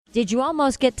Did you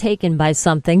almost get taken by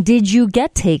something? Did you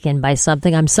get taken by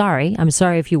something? I'm sorry. I'm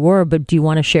sorry if you were, but do you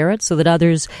want to share it so that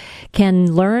others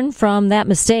can learn from that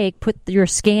mistake? Put your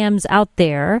scams out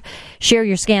there. Share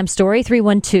your scam story,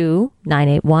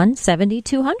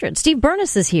 312-981-7200. Steve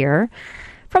Burness is here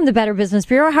from the Better Business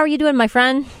Bureau. How are you doing, my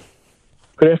friend?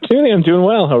 Good afternoon. I'm doing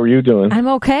well. How are you doing? I'm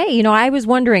okay. You know, I was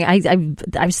wondering,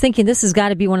 I was thinking this has got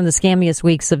to be one of the scammiest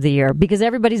weeks of the year because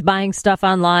everybody's buying stuff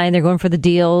online. They're going for the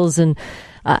deals. And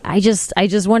I just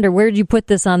wonder, where did you put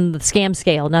this on the scam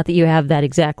scale? Not that you have that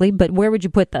exactly, but where would you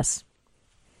put this?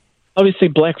 Obviously,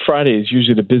 Black Friday is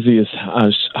usually the busiest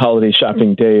holiday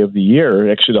shopping day of the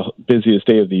year, actually the busiest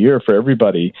day of the year for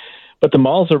everybody. But the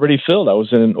malls are already filled. I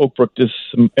was in Oak Brook this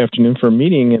afternoon for a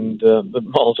meeting, and the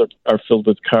malls are filled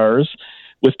with cars,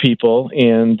 with people,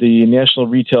 and the National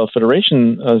Retail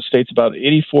Federation states about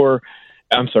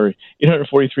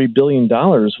 $843 billion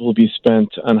will be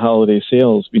spent on holiday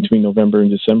sales between November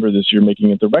and December this year, making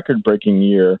it the record-breaking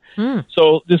year.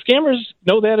 So the scammers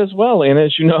know that as well, and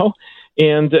as you know,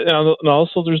 and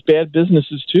also there's bad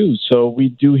businesses too. So we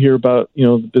do hear about,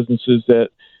 the businesses that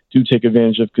do take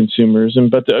advantage of consumers,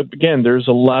 but again, there's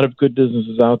a lot of good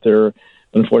businesses out there.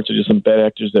 Unfortunately, just some bad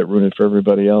actors that ruin it for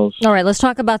everybody else. All right, let's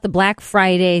talk about the Black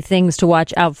Friday things to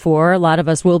watch out for. A lot of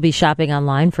us will be shopping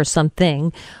online for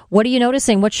something. What are you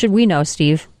noticing? What should we know,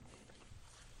 Steve?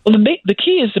 Well, the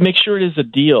key is to make sure it is a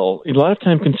deal. A lot of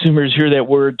time consumers hear that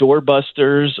word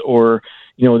doorbusters, or,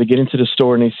 they get into the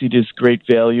store and they see this great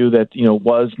value that,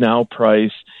 was now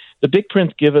price. The big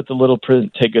print giveth, the little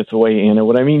print taketh away, Anna.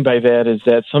 What I mean by that is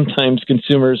that sometimes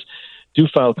consumers do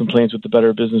file complaints with the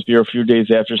Better Business Bureau a few days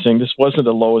after, saying this wasn't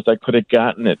the lowest I could have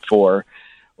gotten it for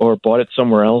or bought it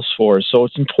somewhere else for. So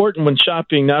it's important when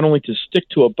shopping not only to stick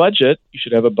to a budget, you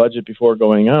should have a budget before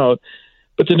going out,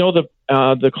 but to know the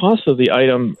cost of the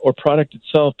item or product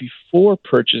itself before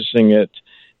purchasing it,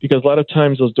 because a lot of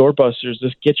times those doorbusters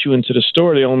just get you into the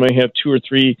store. They only have 2 or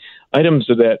 3 items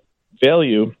of that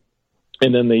value,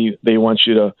 and then they want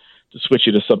you to switch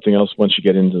you to something else once you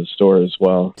get into the store as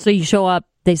well. So you show up,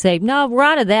 they say, no, we're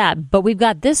out of that, but we've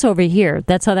got this over here.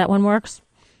 That's how that one works?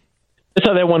 That's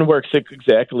how that one works,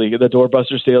 exactly. The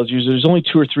doorbuster sales, usually there's only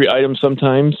 2 or 3 items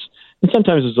sometimes, and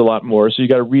sometimes there's a lot more. So you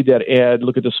got to read that ad,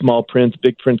 look at the small print,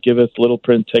 big print giveth, little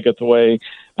print taketh away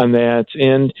on that.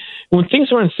 And when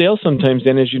things are on sale sometimes,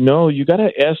 then as you know, you got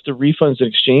to ask the refunds and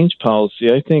exchange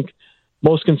policy. I think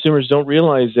most consumers don't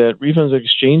realize that refunds and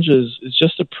exchanges is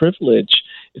just a privilege.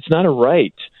 It's not a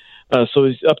right. So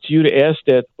it's up to you to ask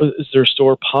that, is there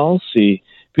store policy?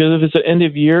 Because if it's an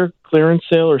end-of-year clearance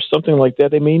sale or something like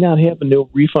that, they may not have a no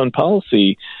refund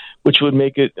policy, which would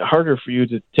make it harder for you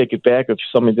to take it back if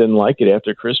somebody didn't like it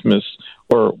after Christmas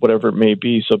or whatever it may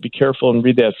be. So be careful and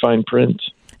read that fine print.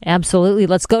 Absolutely.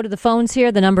 Let's go to the phones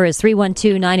here. The number is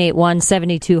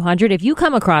 312-981-7200. If you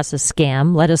come across a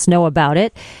scam, let us know about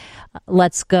it.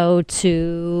 Let's go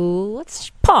to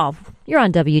Paul. You're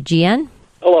on WGN.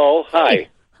 Hello. Hi. Hey.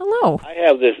 Hello. I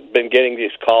have been getting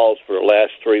these calls for the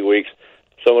last 3 weeks.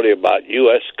 Somebody about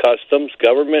U.S. Customs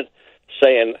government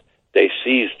saying they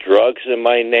seized drugs in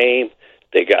my name.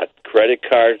 They got credit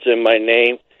cards in my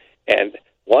name. And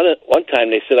one time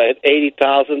they said I had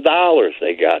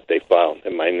 $80,000 they found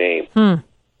in my name.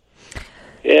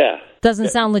 Yeah. Doesn't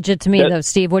sound legit to me, though,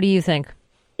 Steve. What do you think?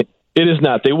 It is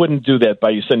not. They wouldn't do that by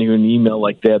you sending you an email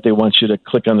like that. They want you to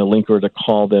click on the link or to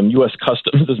call them. U.S.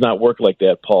 Customs does not work like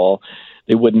that, Paul.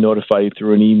 They wouldn't notify you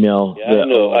through an email. Yeah, I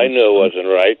knew it wasn't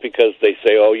right because they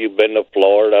say, oh, you've been to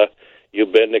Florida,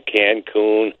 you've been to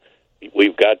Cancun,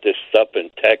 we've got this stuff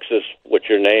in Texas with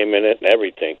your name in it and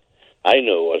everything. I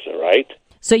knew it wasn't right.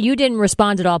 So you didn't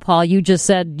respond at all, Paul. You just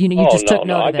said, you just took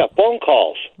note of it. I got phone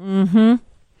calls. Mm-hmm.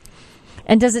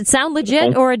 And does it sound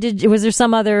legit, or was there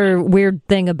some other weird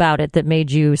thing about it that made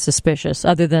you suspicious,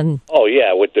 other than... Oh,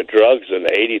 yeah, with the drugs and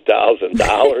the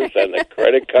 $80,000 and the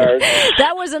credit card.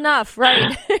 That was enough,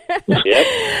 right?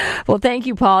 Yep. Well, thank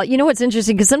you, Paul. You know what's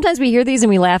interesting? Because sometimes we hear these and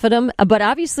we laugh at them, but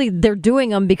obviously they're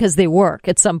doing them because they work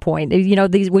at some point.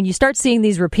 When you start seeing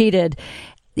these repeated...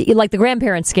 Like the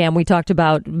grandparent scam we talked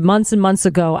about months and months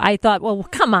ago, I thought, well,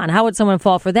 come on, how would someone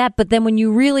fall for that? But then when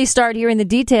you really start hearing the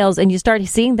details and you start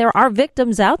seeing there are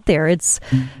victims out there, it's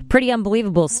pretty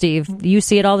unbelievable, Steve. You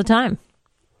see it all the time.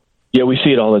 Yeah, we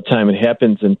see it all the time. It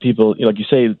happens, and people, like you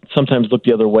say, sometimes look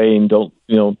the other way and don't,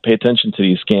 pay attention to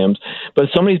these scams. But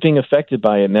somebody's being affected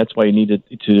by it, and that's why you need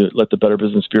to let the Better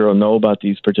Business Bureau know about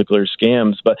these particular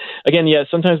scams. But again, yeah,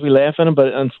 sometimes we laugh at them,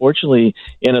 but unfortunately,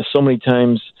 Anna, so many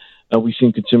times we've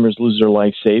seen consumers lose their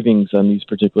life savings on these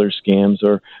particular scams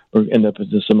or end up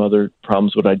into some other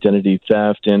problems with identity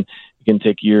theft. And it can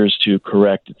take years to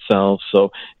correct itself.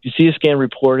 So if you see a scam,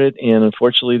 report it. And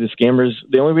unfortunately, the scammers,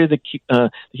 the only way they keep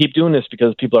doing this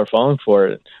because people are falling for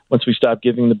it. Once we stop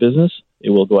giving the business, it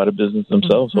will go out of business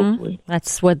themselves, hopefully.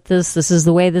 That's what this is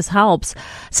the way this helps.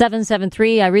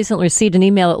 773, I recently received an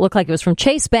email. It looked like it was from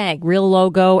Chase Bank. Real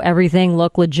logo, everything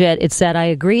looked legit. It said, I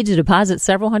agreed to deposit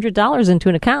several $100s into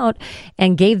an account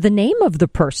and gave the name of the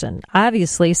person.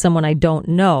 Obviously, someone I don't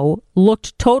know.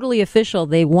 Looked totally official.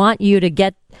 They want you to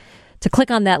click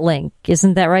on that link.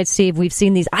 Isn't that right, Steve? We've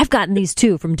seen these. I've gotten these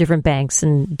too from different banks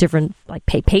and different, like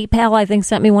PayPal, I think,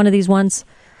 sent me one of these ones.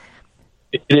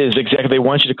 It is, exactly. They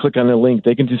want you to click on the link.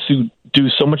 They can do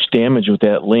so much damage with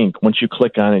that link. Once you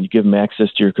click on it, you give them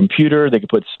access to your computer. They can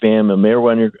put spam and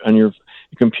malware on your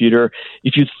computer.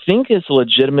 If you think it's a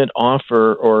legitimate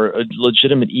offer or a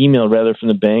legitimate email, rather, from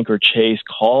the bank or Chase,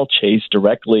 call Chase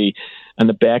directly on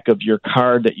the back of your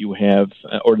card that you have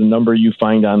or the number you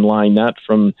find online, not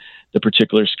from the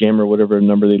particular scammer, whatever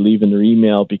number they leave in their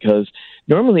email, because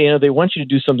normally, they want you to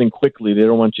do something quickly. They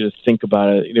don't want you to think about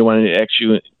it. They want to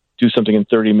actually do something in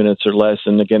 30 minutes or less.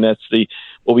 And again, that's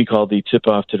what we call the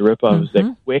tip-off to the rip-off, is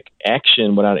that quick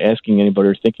action without asking anybody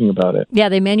or thinking about it. Yeah,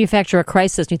 they manufacture a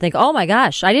crisis. And you think, oh my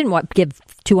gosh, I didn't want to give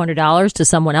 $200 to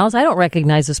someone else. I don't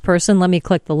recognize this person. Let me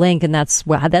click the link, and that's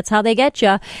how they get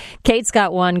you. Kate's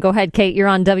got one. Go ahead, Kate. You're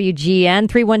on WGN,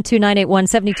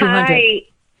 312-981-7200.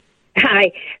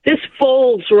 Hi. This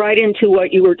folds right into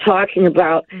what you were talking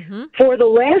about. For the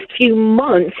last few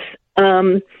months,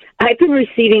 I've been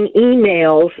receiving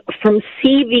emails from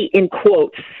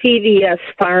CVS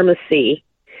Pharmacy,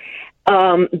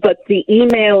 but the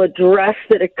email address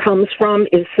that it comes from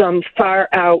is some far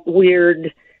out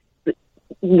weird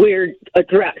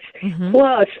address.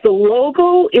 Plus, the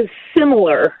logo is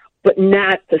similar, but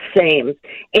not the same.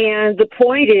 And the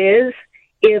point is,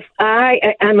 if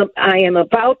I am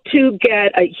about to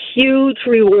get a huge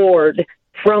reward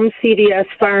from CVS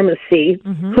Pharmacy,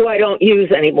 who I don't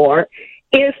use anymore,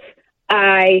 if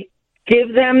I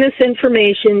give them this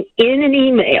information in an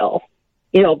email,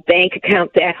 bank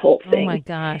account, that whole thing. Oh, my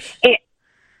gosh. And,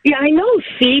 yeah, I know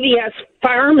CVS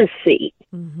Pharmacy.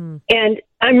 And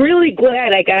I'm really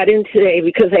glad I got in today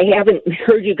because I haven't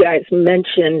heard you guys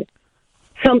mention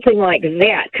something like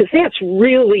that, because that's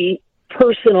really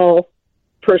personal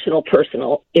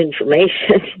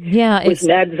information. Yeah, with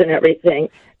meds and everything.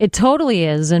 It totally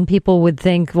is, and people would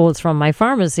think, well, it's from my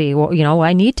pharmacy. Well,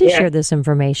 I need to share this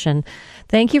information.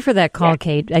 Thank you for that call,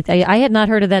 Kate. I had not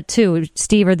heard of that too.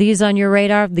 Steve, are these on your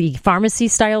radar, the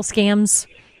pharmacy-style scams?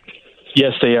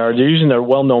 Yes, they are. They're using their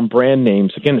well-known brand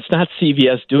names. Again, it's not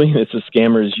CVS doing this. The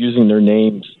scammer is using their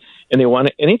names, and they want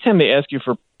to, anytime they ask you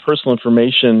for personal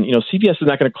information, CVS is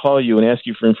not going to call you and ask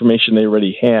you for information they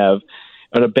already have.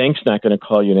 And a bank's not going to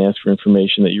call you and ask for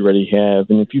information that you already have.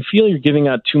 And if you feel you're giving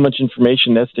out too much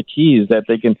information, that's the key, is that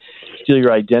they can steal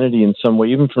your identity in some way,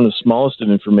 even from the smallest of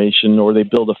information, or they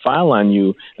build a file on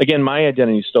you. Again, my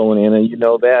identity is stolen, Anna. You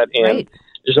know that. And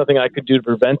there's nothing I could do to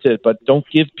prevent it. But don't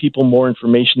give people more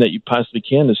information that you possibly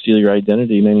can to steal your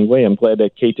identity in any way. I'm glad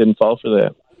that Kate didn't fall for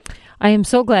that. I am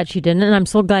so glad she didn't, and I'm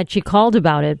so glad she called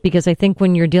about it, because I think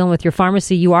when you're dealing with your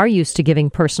pharmacy, you are used to giving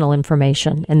personal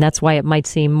information, and that's why it might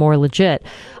seem more legit.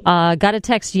 Got a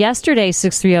text yesterday,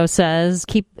 630 says,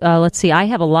 let's see, I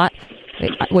have a lot...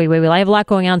 Wait. I have a lot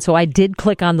going on, so I did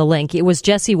click on the link. It was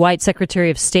Jesse White, Secretary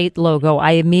of State logo.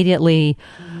 I immediately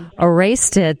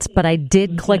erased it, but I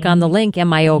did click on the link.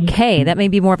 Am I okay? That may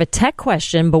be more of a tech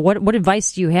question, but what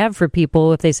advice do you have for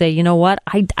people if they say, you know what,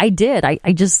 I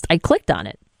clicked on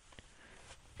it?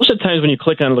 Most of the times when you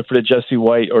click on it, look for the Jesse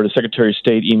White or the Secretary of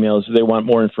State emails. They want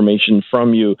more information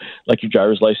from you, like your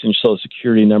driver's license, social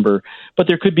security number. But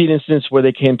there could be an instance where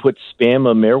they can put spam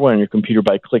or malware on your computer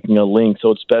by clicking a link. So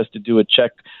it's best to do a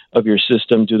check of your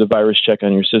system, do the virus check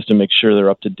on your system, make sure they're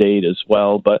up to date as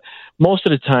well. But most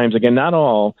of the times, again, not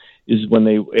all, is when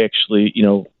they actually,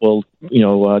 will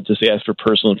just ask for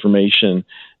personal information.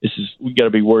 We got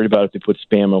to be worried about if they put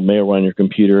spam or malware on your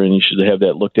computer, and you should have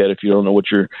that looked at. If you don't know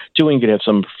what you're doing, you could have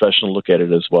some professional look at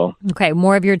it as well. Okay,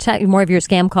 more of your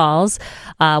scam calls.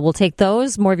 We'll take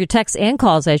those. More of your texts and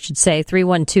calls, I should say.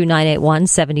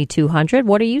 312-981-7200.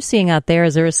 What are you seeing out there?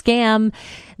 Is there a scam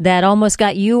that almost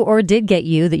got you or did get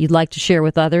you that you'd like to share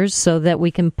with others so that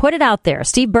we can put it out there?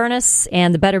 Steve Burness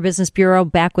and the Better Business Bureau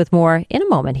back with more in a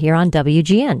moment here on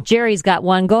WGN. Jerry's got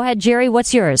one. Go ahead, Jerry.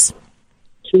 What's yours?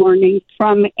 Morning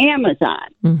from Amazon,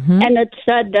 and it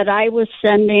said that I was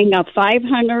sending a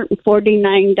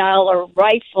 $549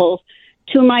 rifle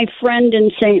to my friend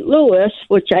in St. Louis,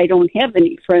 which I don't have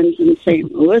any friends in St.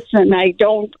 Louis, and I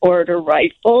don't order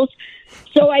rifles.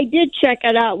 So I did check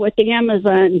it out with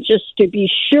Amazon just to be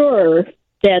sure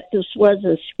that this was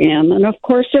a scam, and of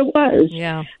course it was.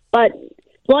 Yeah. But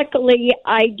luckily,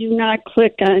 I do not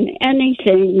click on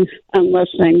anything unless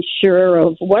I'm sure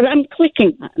of what I'm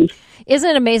clicking on. Isn't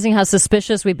it amazing how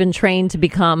suspicious we've been trained to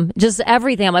become? Just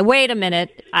everything. I'm like, wait a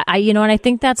minute. And I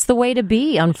think that's the way to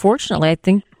be. Unfortunately, I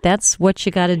think that's what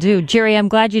you got to do. Jerry, I'm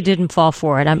glad you didn't fall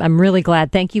for it. I'm really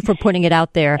glad. Thank you for putting it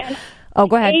out there. Oh,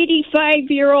 go ahead.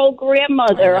 85-year-old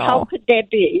grandmother. How could that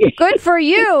be? Good for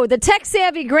you, the tech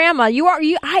savvy grandma.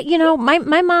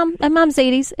 My mom's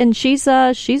 80s, and she's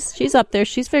up there.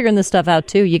 She's figuring this stuff out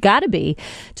too. You got to be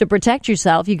to protect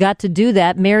yourself. You got to do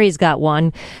that. Mary's got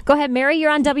one. Go ahead, Mary.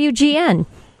 You're on WGN.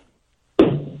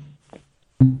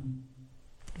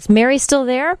 Is Mary still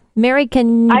there? Mary,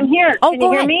 I'm here. Oh, can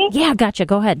you hear me? Yeah, gotcha.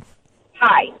 Go ahead.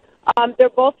 Hi. They're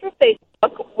both through Facebook.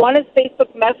 One is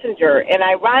Facebook Messenger, and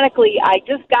ironically, I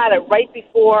just got it right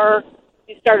before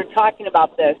you started talking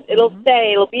about this. It'll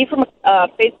be from a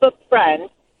Facebook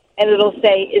friend, and it'll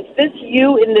say, "Is this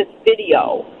you in this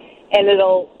video?" And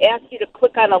it'll ask you to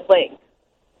click on a link.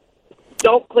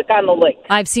 Don't click on the link.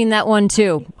 I've seen that one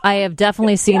too. I have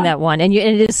definitely seen that one, and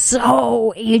it is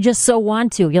so you just so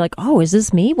want to. You're like, oh, is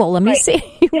this me? Well, let me see.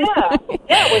 Yeah.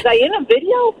 Was I in a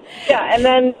video? Yeah, and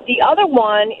then the other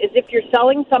one is if you're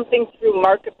selling something through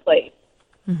Marketplace.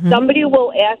 Mm-hmm. Somebody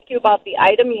will ask you about the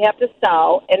item you have to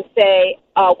sell and say,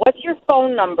 "What's your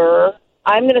phone number?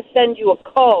 I'm going to send you a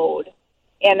code,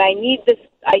 and I need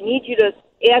you to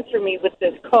answer me with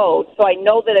this code so I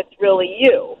know that it's really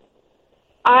you."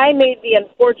 I made the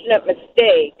unfortunate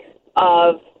mistake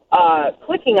of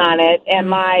clicking on it, and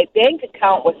my bank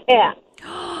account was hacked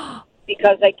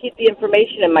because I keep the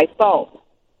information in my phone,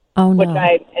 which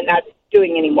I am not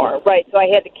doing anymore. Right, so I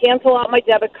had to cancel out my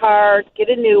debit card, get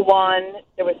a new one.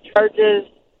 There was charges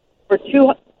for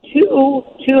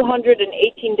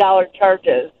 $218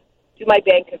 charges to my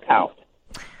bank account.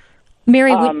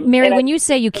 Mary, when you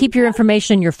say you keep your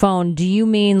information in your phone, do you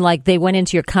mean like they went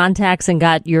into your contacts and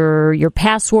got your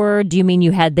password? Do you mean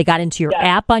they got into your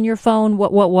app on your phone?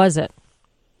 What was it?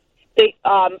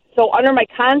 So under my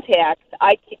contacts,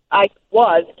 I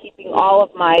was keeping all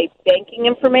of my banking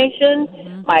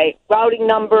information, my routing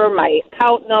number, my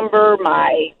account number,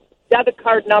 my debit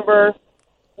card number,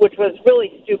 which was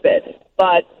really stupid.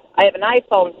 But I have an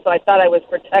iPhone, so I thought I was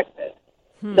protected.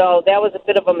 So that was a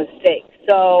bit of a mistake.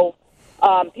 So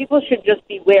people should just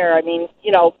beware. I mean,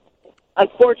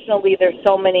 unfortunately, there's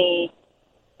so many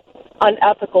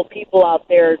unethical people out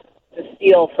there to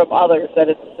steal from others that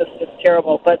it's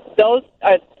terrible. But those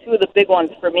are two of the big ones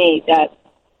for me that,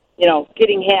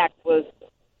 getting hacked was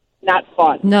not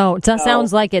fun. No, it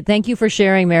sounds like it. Thank you for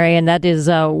sharing, Mary, and that is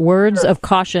words of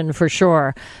caution for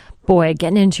sure. Boy,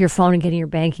 getting into your phone and getting your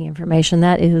banking information,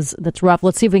 that's rough.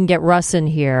 Let's see if we can get Russ in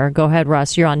here. Go ahead,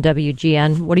 Russ. You're on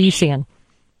WGN. What are you seeing?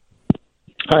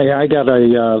 Hi, I got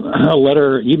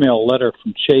a email letter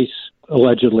from Chase,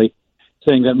 allegedly,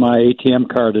 saying that my ATM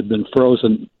card had been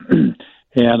frozen. And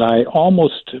I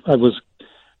was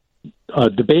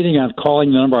debating on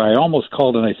calling the number. I almost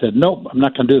called and I said, nope, I'm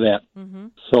not going to do that. Mm-hmm.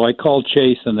 So I called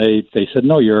Chase and they said,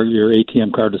 no, your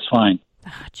ATM card is fine.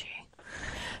 Oh, gee.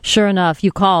 Sure enough,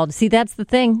 you called. See, that's the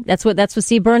thing. That's what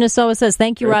Steve Burness always says.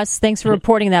 Thank you, Russ. Thanks for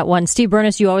reporting that one. Steve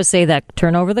Burness, you always say that.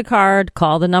 Turn over the card,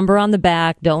 call the number on the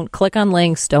back, don't click on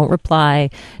links, don't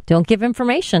reply, don't give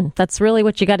information. That's really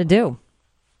what you got to do.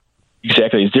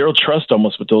 Exactly. Zero trust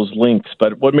almost with those links.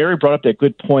 But what Mary brought up, that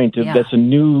good point, that's a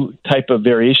new type of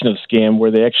variation of scam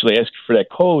where they actually ask you for that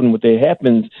code. And what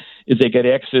happens is they get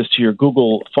access to your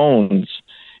Google phones.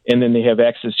 And then they have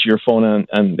access to your phone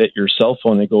on your cell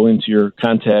phone. They go into your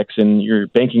contacts and your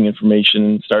banking information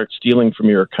and start stealing from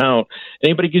your account.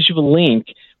 Anybody gives you a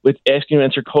link with asking you to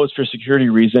enter codes for security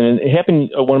reason. And it happened,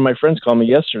 one of my friends called me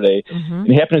yesterday, and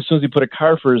it happened as soon as he put a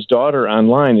car for his daughter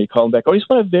online. They called him back, I just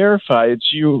want to verify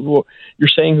it's you. You're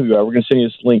saying who you are. We're going to send you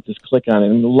this link. Just click on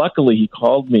it. And luckily, he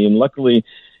called me. And luckily,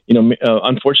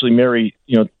 unfortunately, Mary,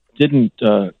 didn't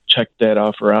check that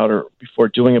offer out or before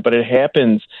doing it, but it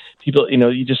happens. People,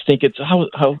 you just think it's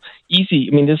how easy.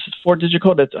 I mean, this is 4-digit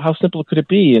code. That's how simple could it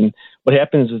be? And what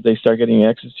happens is they start getting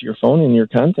access to your phone and your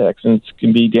contacts, and it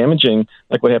can be damaging,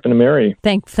 like what happened to Mary.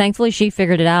 Thankfully, she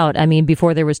figured it out. I mean,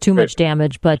 before there was too much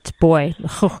damage, but boy,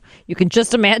 you can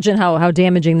just imagine how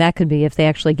damaging that could be if they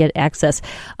actually get access.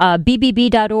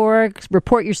 BBB.org,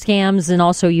 report your scams, and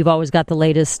also you've always got the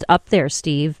latest up there,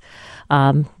 Steve,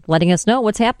 letting us know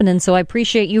what's happening. So I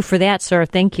appreciate you for that, sir.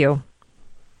 Thank you.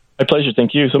 My pleasure.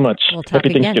 Thank you so much. We'll talk Happy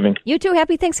again. Thanksgiving. You too.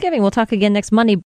 Happy Thanksgiving. We'll talk again next Monday.